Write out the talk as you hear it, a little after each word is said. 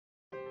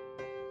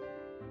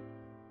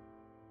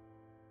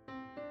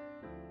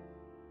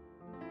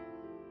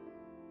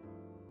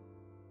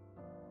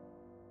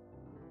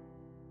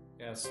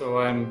Yeah, so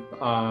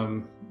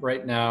I'm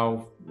right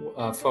now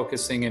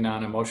focusing in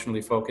on emotionally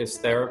focused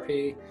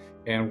therapy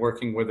and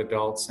working with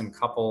adults and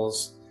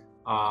couples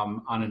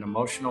on an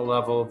emotional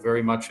level,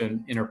 very much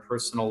an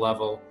interpersonal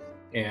level,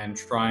 and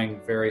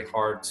trying very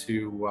hard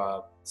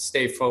to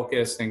stay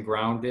focused and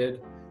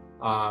grounded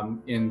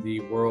in the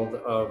world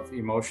of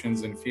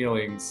emotions and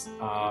feelings,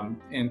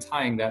 and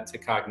tying that to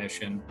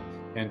cognition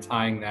and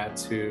tying that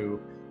to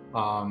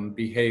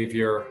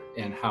behavior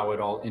and how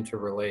it all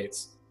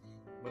interrelates.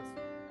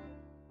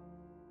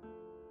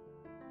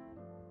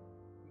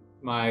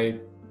 My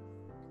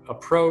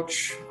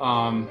approach,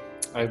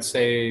 I'd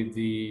say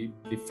the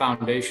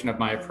foundation of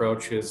my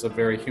approach is a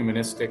very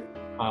humanistic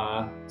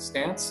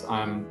stance.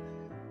 I'm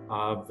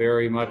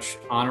very much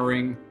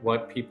honoring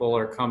what people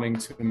are coming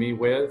to me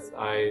with.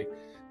 I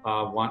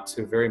want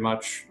to very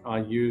much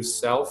use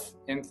self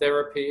in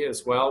therapy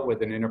as well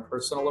with an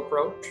interpersonal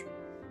approach.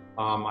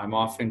 I'm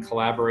often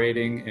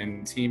collaborating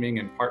and teaming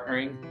and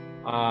partnering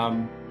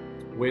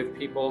with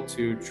people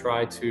to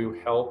try to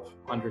help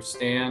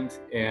understand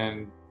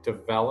and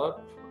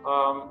develop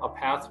a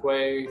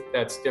pathway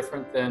that's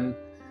different than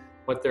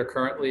what they're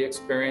currently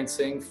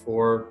experiencing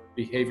for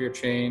behavior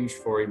change,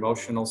 for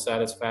emotional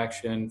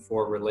satisfaction,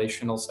 for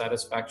relational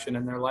satisfaction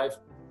in their life.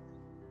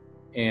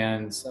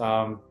 And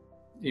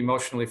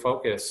emotionally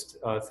focused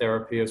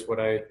therapy is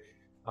what I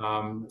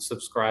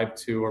subscribe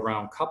to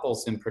around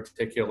couples in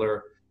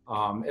particular,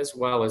 as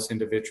well as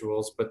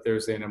individuals. But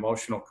there's an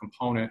emotional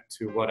component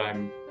to what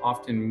I'm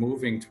often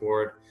moving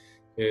toward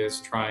is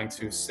trying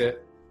to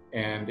sit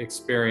and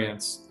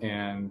experience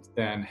and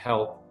then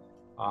help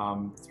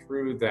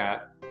through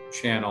that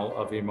channel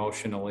of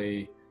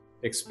emotionally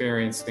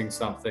experiencing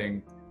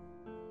something,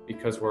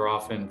 because we're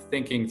often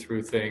thinking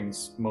through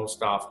things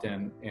most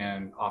often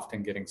and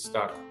often getting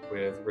stuck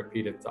with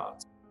repeated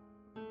thoughts.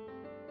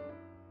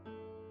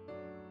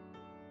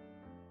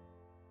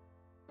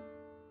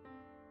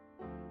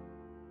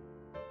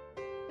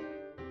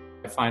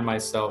 I find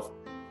myself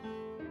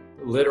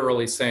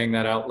literally saying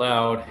that out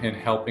loud and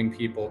helping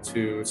people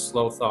to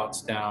slow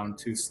thoughts down,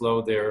 to slow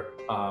their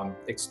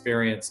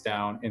experience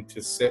down, and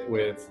to sit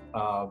with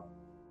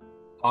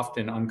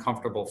often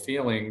uncomfortable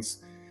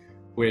feelings,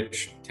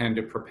 which tend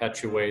to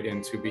perpetuate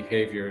into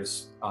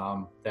behaviors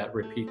that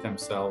repeat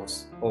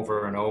themselves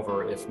over and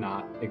over if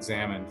not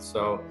examined.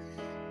 So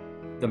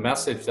the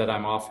message that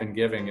I'm often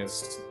giving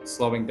is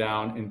slowing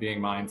down and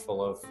being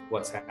mindful of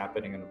what's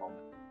happening in the moment.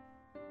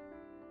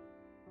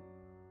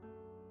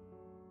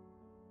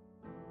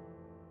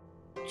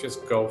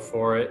 Just go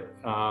for it.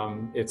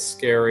 It's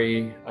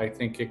scary. I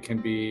think it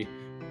can be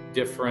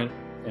different,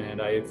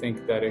 and I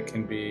think that it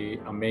can be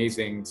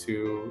amazing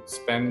to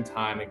spend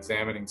time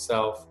examining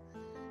self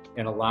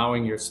and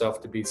allowing yourself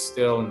to be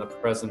still in the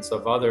presence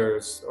of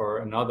others or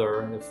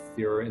another, if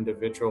you're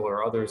individual,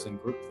 or others in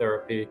group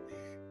therapy,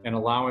 and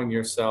allowing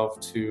yourself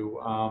to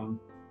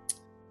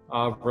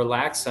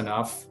relax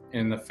enough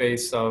in the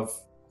face of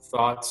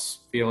thoughts,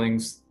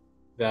 feelings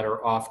that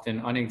are often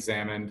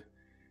unexamined,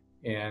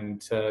 and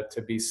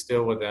to be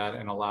still with that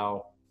and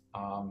allow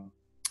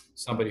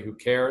somebody who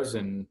cares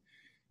and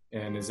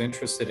is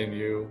interested in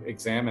you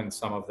examine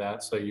some of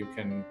that, so you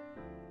can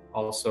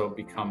also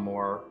become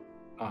more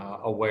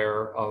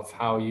aware of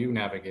how you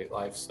navigate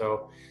life.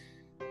 So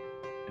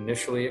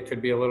initially it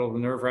could be a little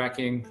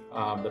nerve-wracking.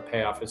 The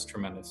payoff is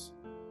tremendous.